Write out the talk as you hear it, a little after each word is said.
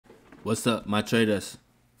What's up, my traders?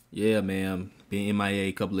 Yeah, man, been MIA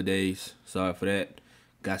a couple of days. Sorry for that.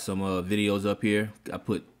 Got some videos up here. I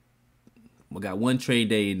got one trade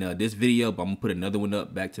day in this video, but I'm gonna put another one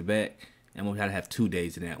up back to back. And I'm gonna try to have 2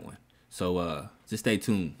 days in that one. So just stay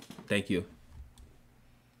tuned. Thank you.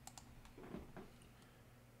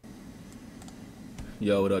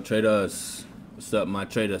 Yo, what up, traders? What's up, my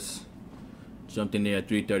traders? Jumped in there at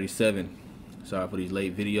 3:37. Sorry for these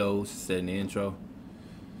late videos. Said in the intro.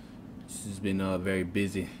 This has been very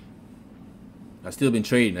busy. I still been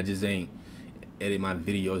trading. I just ain't edit my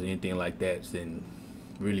videos or anything like that. Then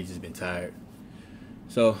really just been tired.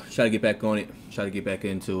 So try to get back on it. Try to get back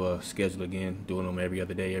into schedule again. Doing them every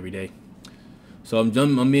other day, every day. So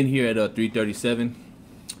I'm in here at 3:37.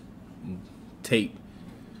 Tape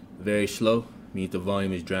very slow. Means the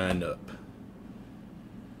volume is drying up.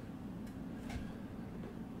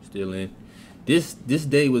 Still in. This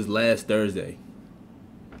day was last Thursday.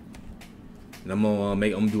 And I'm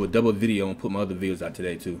gonna do a double video and put my other videos out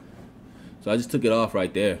today too. So I just took it off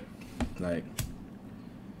right there. Like,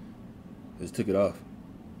 just took it off.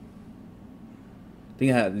 I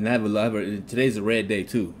think I have a lot of, today's a red day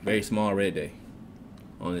too. Very small red day.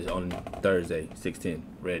 On Thursday, 6/10,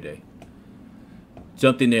 red day.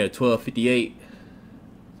 Jumped in there at 12:58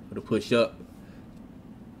 for the push up.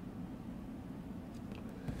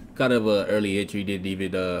 Kind of an early entry, didn't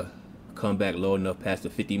even come back low enough past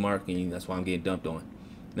the 50 mark, and that's why I'm getting dumped on.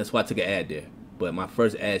 And that's why I took an ad there. But my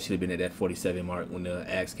first ad should have been at that 47 mark when the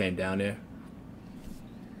axe came down there.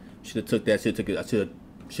 Should have took that. That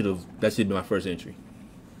should have been my first entry.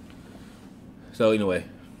 So anyway,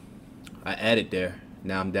 I added there.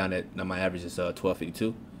 Now I'm down at, now my average is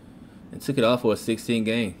 12.52, and took it off for a 16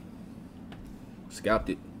 gain. Scalped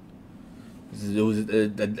it.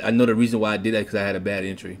 I know the reason why I did that because I had a bad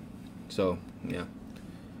entry. So yeah,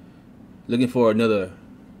 looking for another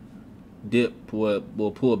dip or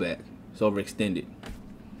pullback. It's overextended.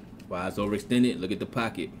 Why it's overextended? Look at the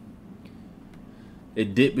pocket.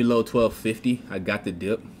 It dipped below 12.50. I got the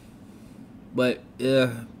dip, but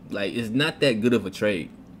like it's not that good of a trade.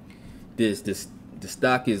 The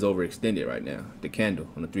stock is overextended right now. The candle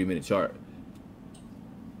on the 3-minute chart.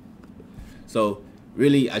 So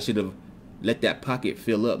really, I should have let that pocket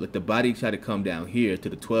fill up. Let the body try to come down here to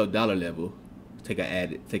the $12 level. Take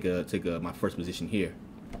my first position here.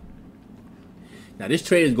 Now this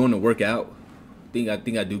trade is going to work out. I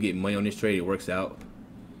think I do get money on this trade. It works out,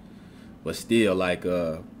 but still, like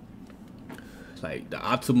the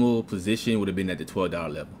optimal position would have been at the $12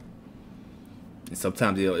 level. And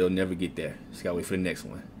sometimes it'll never get there. Just gotta wait for the next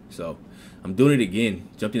one. So I'm doing it again.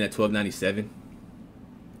 Jumped in at 12.97.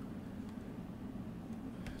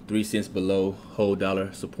 3 cents below whole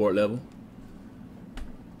dollar support level.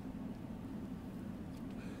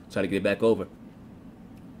 Try to get it back over.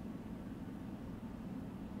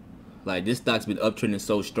 Like, this stock's been uptrending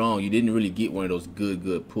so strong, you didn't really get one of those good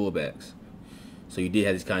pullbacks. So you did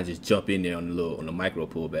have this kind of just jump in there on the micro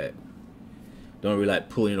pullback. Don't really like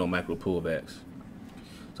pulling in on micro pullbacks.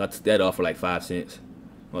 So I took that off for like 5 cents,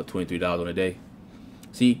 or $23 on a day.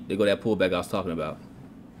 See, there go that pullback I was talking about.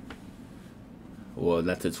 Well,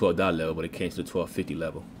 not to the $12 level, but it came to the 12.50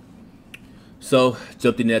 level. So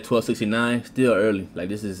jumped in there at 12.69. Still early. Like,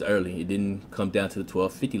 this is early. It didn't come down to the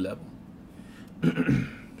 12.50 level.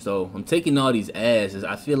 So I'm taking all these ads.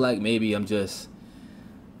 I feel like maybe I'm just.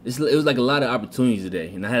 It was like a lot of opportunities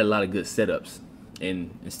today, and I had a lot of good setups.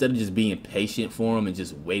 And instead of just being patient for them and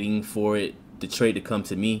just waiting for the trade to come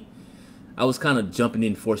to me, I was kind of jumping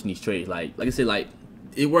in, forcing these trades. Like I said, like,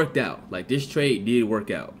 it worked out. Like, this trade did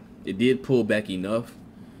work out. It did pull back enough,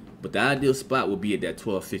 but the ideal spot would be at that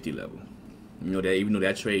 12.50 level. You know, that even though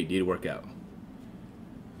that trade did work out.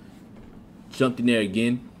 Jumped in there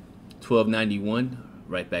again, 12.91,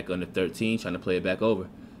 right back under 13, trying to play it back over.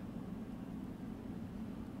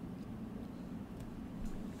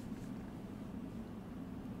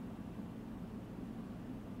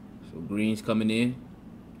 So green's coming in,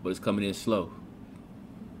 but it's coming in slow.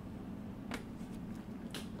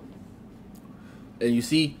 And you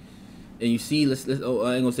see, let's oh,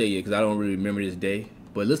 I ain't gonna say it because I don't really remember this day,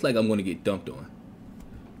 but it looks like I'm gonna get dumped on.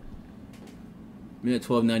 I'm at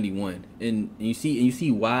 12.91, and you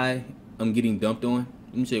see why I'm getting dumped on.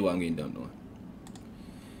 Let me show you why I'm getting dumped on.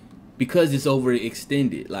 Because it's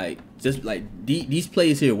overextended. Like, just like these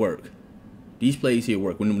plays here work. These plays here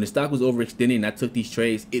work. When the stock was overextended and I took these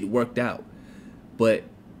trades, it worked out, but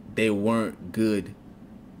they weren't good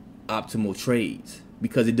optimal trades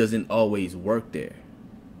because it doesn't always work there.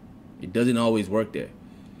 It doesn't always work there.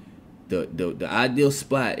 The ideal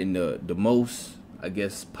spot and the most, I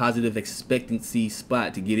guess, positive expectancy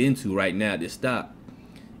spot to get into right now, this stock,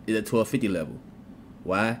 is at 1250 level.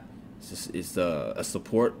 Why? It's a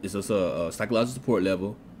support. It's also a psychological support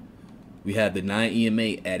level. We have the 9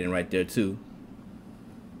 EMA adding right there too.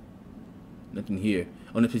 Nothing here.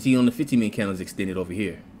 On the 15-minute candle is extended over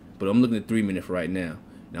here, but I'm looking at 3-minute for right now.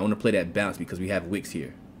 Now I want to play that bounce because we have wicks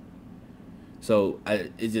here. So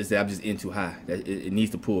it's just that I'm just in too high. It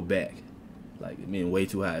needs to pull back. Like, I mean, way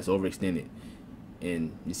too high. It's overextended.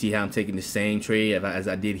 And you see how I'm taking the same trade as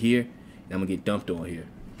I did here, and I'm gonna get dumped on here.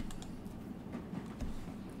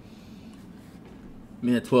 I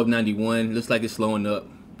mean, at 1291, looks like it's slowing up.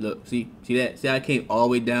 Look, see that? See how I came all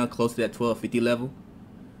the way down close to that 1250 level,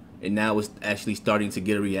 and now it's actually starting to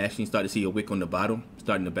get a reaction. Start to see a wick on the bottom,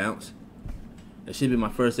 starting to bounce. That should be my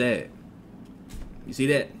first ad. You see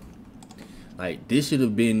that? Like, this should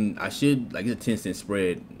have been, like, it's a 10-cent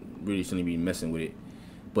spread. Really shouldn't be messing with it.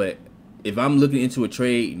 But if I'm looking into a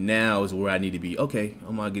trade, now is where I need to be. Okay,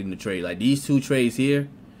 I'm gonna get in the trade. Like, these two trades here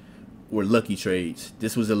were lucky trades.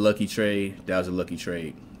 This was a lucky trade. That was a lucky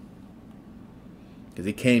trade. Because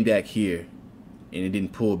it came back here and it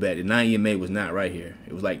didn't pull back. The 9 EMA was not right here.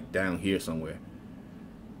 It was like down here somewhere.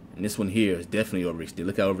 And this one here is definitely overextended.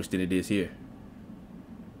 Look how overextended it is here.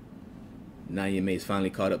 9 EMA is finally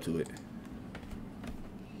caught up to it.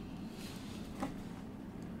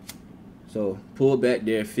 So pull back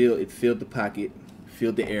there, it filled the pocket,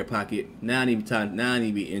 filled the air pocket. Now I need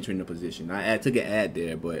to be entering the position. I took an ad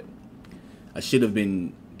there, but that should have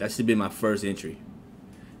been my first entry.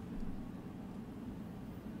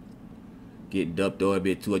 Get dumped over a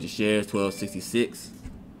bit, 200 shares, 1266.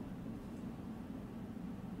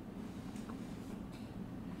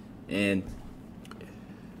 And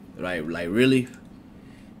like really,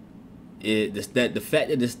 the fact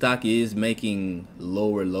that the stock is making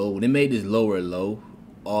lower low, when it made this lower low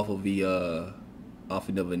off of an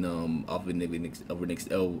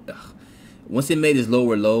once it made this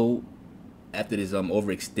lower low after this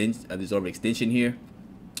overextension here,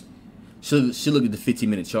 should look at the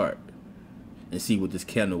 15-minute chart and see what this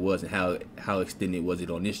candle was and how extended was it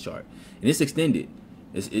on this chart. And it's extended.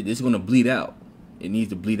 It's going to bleed out. It needs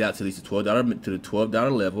to bleed out to at least the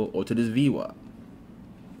 $12 level or to this VWAP.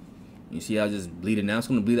 You see how it's just bleeding out? It's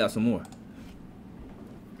going to bleed out some more.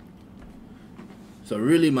 So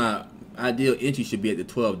really my ideal entry should be at the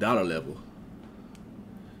 $12 level,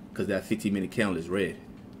 because that 15-minute candle is red.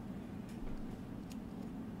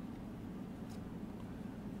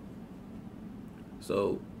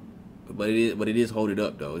 So, but it is holding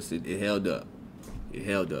up though. It held up. It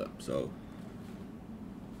held up. So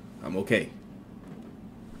I'm okay.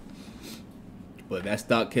 But if that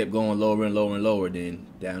stock kept going lower and lower and lower, then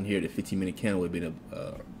down here the 15-minute candle would have been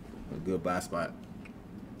a good buy spot.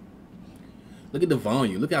 Look at the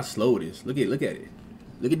volume. Look how slow it is. Look at it.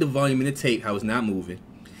 Look at the volume in the tape, how it's not moving.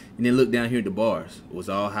 And then look down here at the bars. It was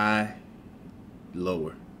all high,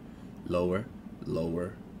 lower, lower,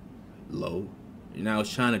 lower, low. And now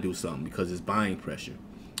it's trying to do something because it's buying pressure.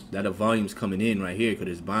 Now the volume's coming in right here because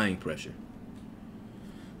it's buying pressure.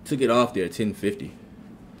 Took it off there at 1050.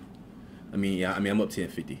 I'm up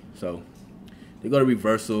 1050. So they go to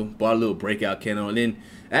reversal, bought a little breakout candle, and then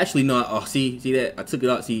actually no. Oh, see that I took it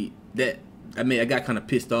out. See that I got kind of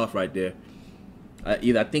pissed off right there.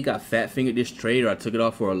 Either I think I fat fingered this trade or I took it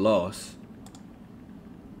off for a loss.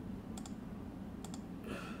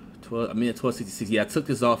 At 1266. Yeah, I took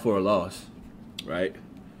this off for a loss, right?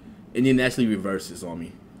 And then actually reverses on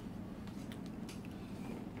me.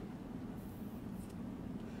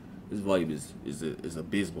 This volume is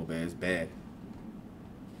abysmal, man. It's bad.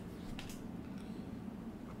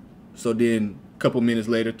 So then, a couple minutes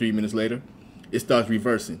later, 3 minutes later, it starts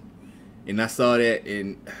reversing, and I saw that.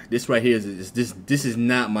 And this right here is this is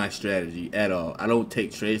not my strategy at all. I don't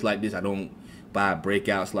take trades like this. I don't buy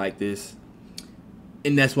breakouts like this,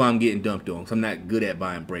 and that's why I'm getting dumped on. Cause I'm not good at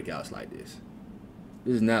buying breakouts like this.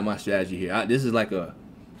 This is not my strategy here. This is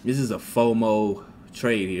a FOMO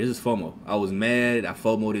trade here. This is FOMO. I was mad. I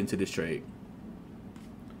FOMO'd into this trade.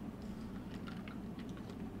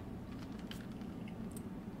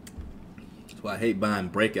 That's why I hate buying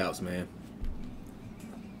breakouts, man.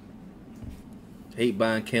 Hate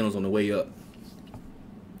buying candles on the way up.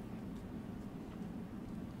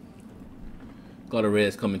 Got a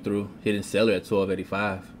reds coming through. Hitting seller at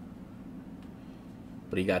 1285.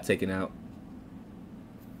 But he got taken out.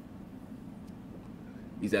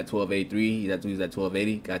 He's at 1283. He's at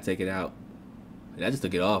 1280. Got taken out. And I just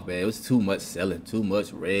took it off, man. It was too much selling. Too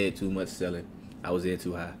much red. Too much selling. I was in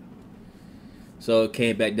too high. So it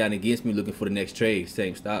came back down against me looking for the next trade.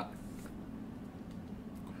 Same stock.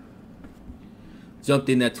 Jumped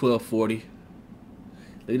in at 1240.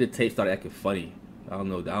 Look at the tape started acting funny. I don't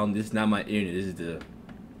know. This is not my internet. This is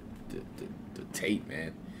the tape,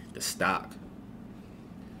 man, the stock.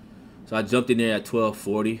 So I jumped in there at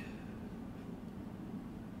 1240,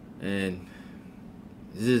 and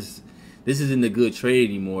this isn't a good trade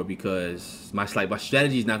anymore because my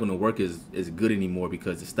strategy is not going to work as good anymore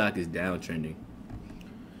because the stock is downtrending.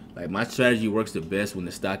 Like, my strategy works the best when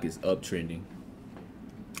the stock is uptrending.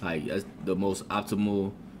 Like, that's the most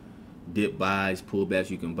optimal dip buys, pullbacks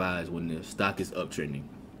you can buy is when the stock is uptrending.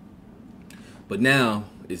 But now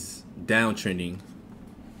it's downtrending,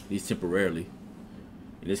 at least temporarily.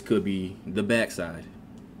 And this could be the backside.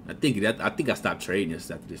 I think I stopped trading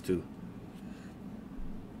this after this too.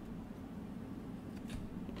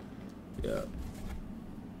 Yeah.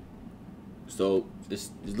 So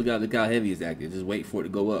just look how heavy it's acting. Just wait for it to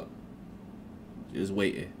go up. Just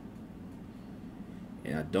waiting.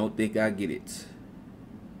 And I don't think I get it.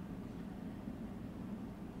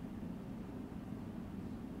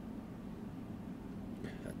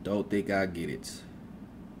 I don't think I get it.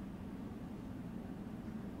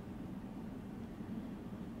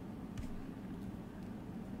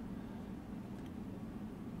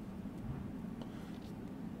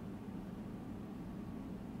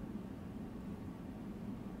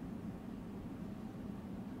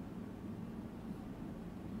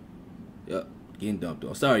 Yep, getting dumped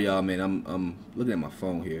on. Sorry, y'all, man. I'm looking at my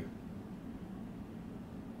phone here.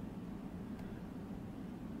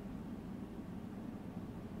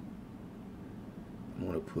 I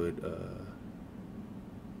want to put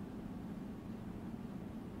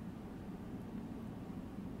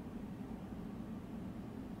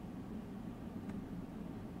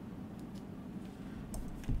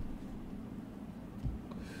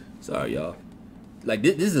sorry, y'all. Like,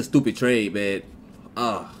 this is a stupid trade, man.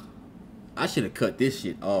 I should have cut this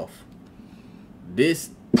shit off. This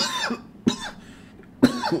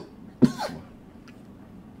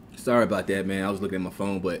sorry about that, man. I was looking at my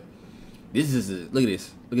phone, but this is look at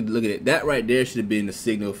this. Look at it. That right there should have been the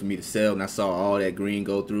signal for me to sell, and I saw all that green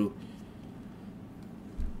go through.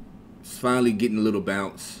 It's finally getting a little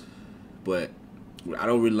bounce, but I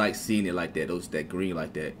don't really like seeing it like that. That green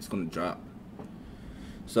like that. It's gonna drop.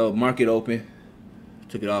 So market open.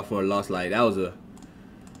 Took it off for a loss. Like, that was a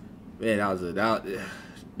it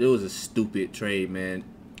was a stupid trade, man.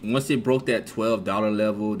 Once it broke that $12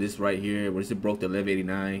 level, this right here, once it broke the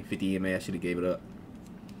 1189 50 EMA, I should have gave it up.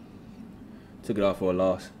 Took it off for a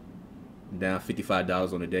loss. Down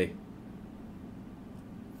 $55 on the day.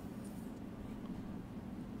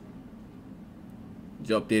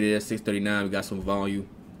 Jumped in there at 639. We got some volume.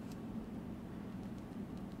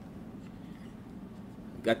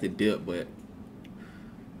 Got the dip, but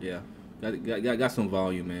yeah, got some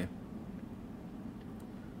volume, man.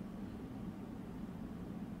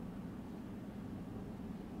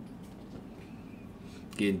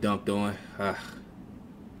 Getting dumped on.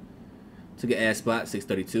 Took an ass spot,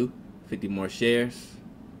 632. 50 more shares.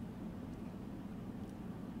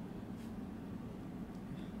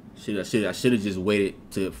 I should have just waited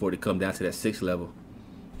for it to come down to that 6 level.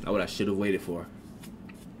 That's what I should have waited for.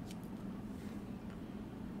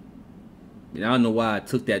 And I don't know why I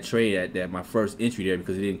took that trade at my first entry there,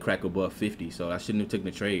 because it didn't crack above 50. So I shouldn't have taken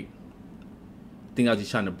the trade. I think I was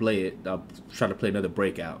just trying to play it. I was trying to play another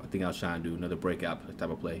breakout. I think I was trying to do another breakout type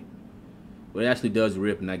of play. But it actually does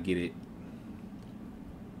rip, and I get it.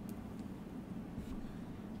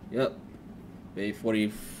 Yep. Paid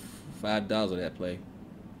 $45 on that play.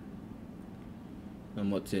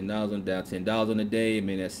 I'm up $10. I'm down $10 on the day. I'm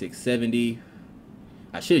in at 670.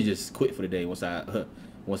 I should have just quit for the day once I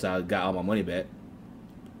got all my money back.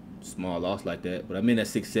 Small loss like that. But I'm in at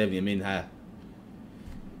 670. I'm in high.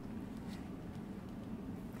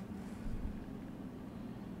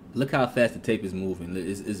 Look how fast the tape is moving.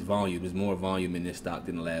 It's volume. There's more volume in this stock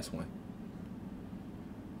than the last one.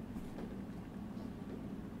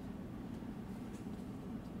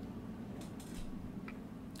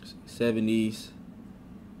 '70s.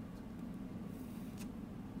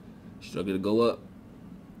 Struggle to go up.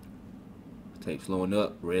 Tape slowing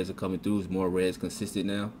up. Reds are coming through. There's more reds consistent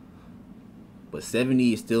now. But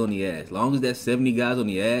 70 is still in the ass. As long as that 70 guys on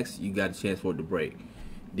the ass, you got a chance for it to break.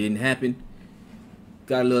 Didn't happen.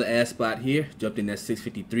 Got a little ass spot here. Jumped in that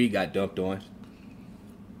 653. Got dumped on.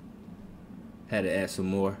 Had to add some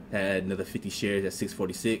more. Had to add another 50 shares at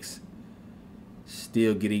 646.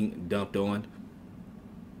 Still getting dumped on.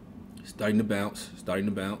 Starting to bounce. Starting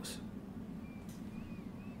to bounce.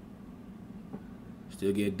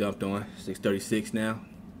 Still getting dumped on. 636 now.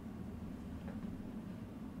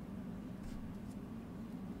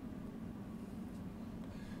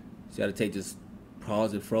 See how to take this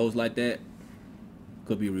pause and froze like that?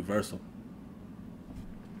 Could be a reversal.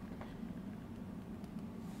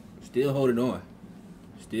 Still holding on.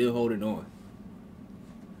 Still holding on.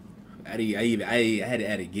 I had to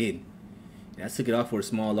add again. And I took it off for a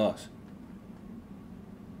small loss.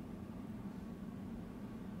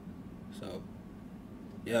 So,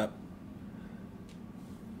 yep.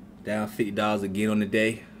 Down $50 again on the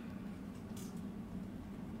day.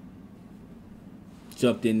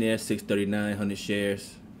 Jumped in there, 639, 100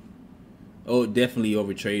 shares. Oh, definitely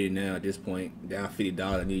overtraded now at this point. Down $50.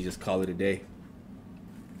 I need to just call it a day.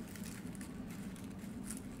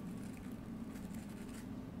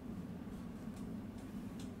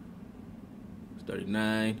 It's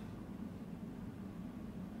 39.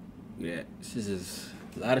 Yeah, this is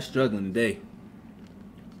a lot of struggling today.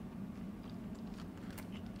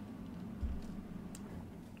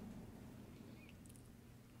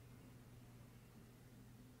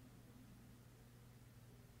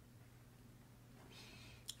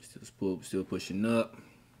 Still pushing up.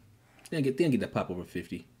 Didn't get that pop over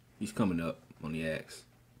 50. He's coming up on the axe.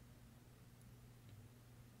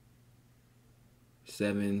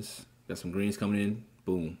 Sevens. Got some greens coming in.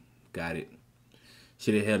 Boom. Got it.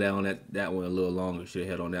 Should have held out on that one a little longer. Should have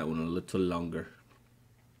held on that one a little longer.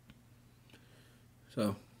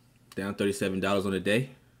 So, down $37 on the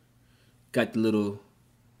day. Got it's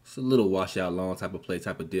a little washout long type of play,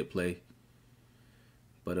 type of dip play.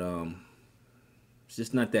 But it's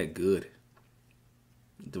just not that good.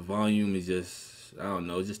 The volume is just, I don't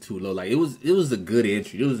know, it's just too low. Like it was a good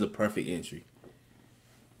entry. It was a perfect entry.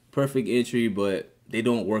 Perfect entry, but they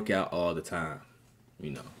don't work out all the time.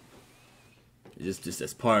 You know. It's just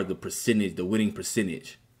as part of the percentage, the winning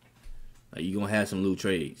percentage. Like you're gonna have some lose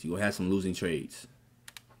trades. You're gonna have some losing trades.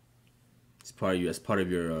 It's part of you. That's part of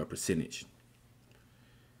your percentage.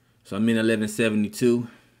 So I'm in 1172.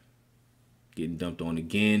 Getting dumped on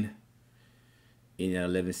again. In at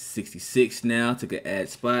 1166 now. Took an ad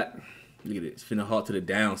spot. Look at it. It's finna halt to the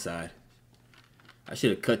downside. I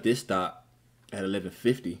should have cut this stop at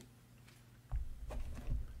 1150.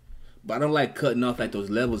 But I don't like cutting off like those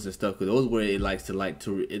levels and stuff, because those where it likes to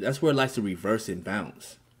that's where it likes to reverse and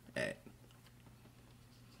bounce at.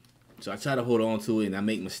 So I try to hold on to it, and I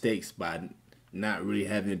make mistakes by not really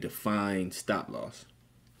having a defined stop loss.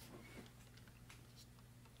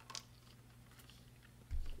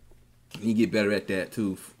 You get better at that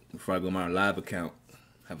too. Before I go to my live account,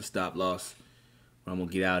 have a stop loss where I'm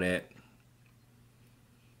gonna get out at.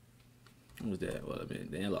 What was that? Well, I mean,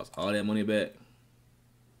 they lost all that money back.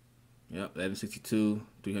 Yep, 1162,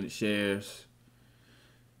 300 shares,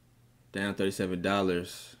 down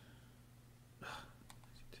 $37.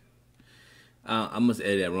 I must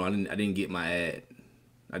edit that wrong. I didn't get my ad.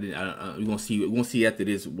 We're gonna see after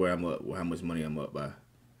this where I'm up, how much money I'm up by.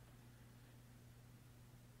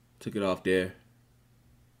 Took it off there.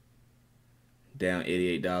 Down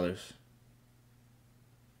 $88.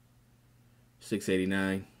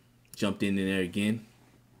 689. Jumped in there again.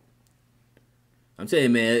 I'm telling you,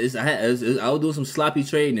 man, I was doing some sloppy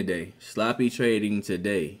trading today. Sloppy trading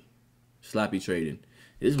today. Sloppy trading.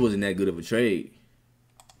 This wasn't that good of a trade.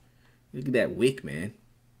 Look at that wick, man.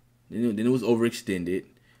 Then it was overextended.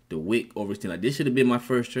 The wick overextended. Like, this should have been my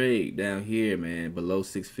first trade down here, man. Below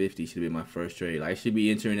 650 should have been my first trade. Like, I should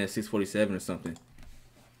be entering at 647 or something.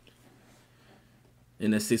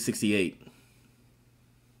 And at 668.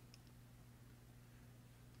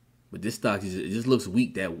 But this stock, it just looks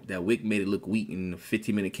weak. That wick made it look weak. And the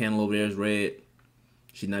 15-minute candle over there is red.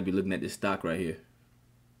 Should not be looking at this stock right here.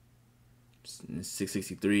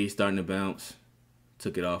 663, starting to bounce.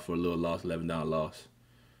 Took it off for a little loss, $11 loss.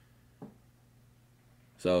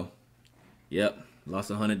 So, yep, lost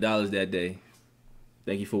 $100 that day.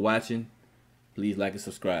 Thank you for watching. Please like and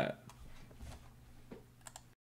subscribe.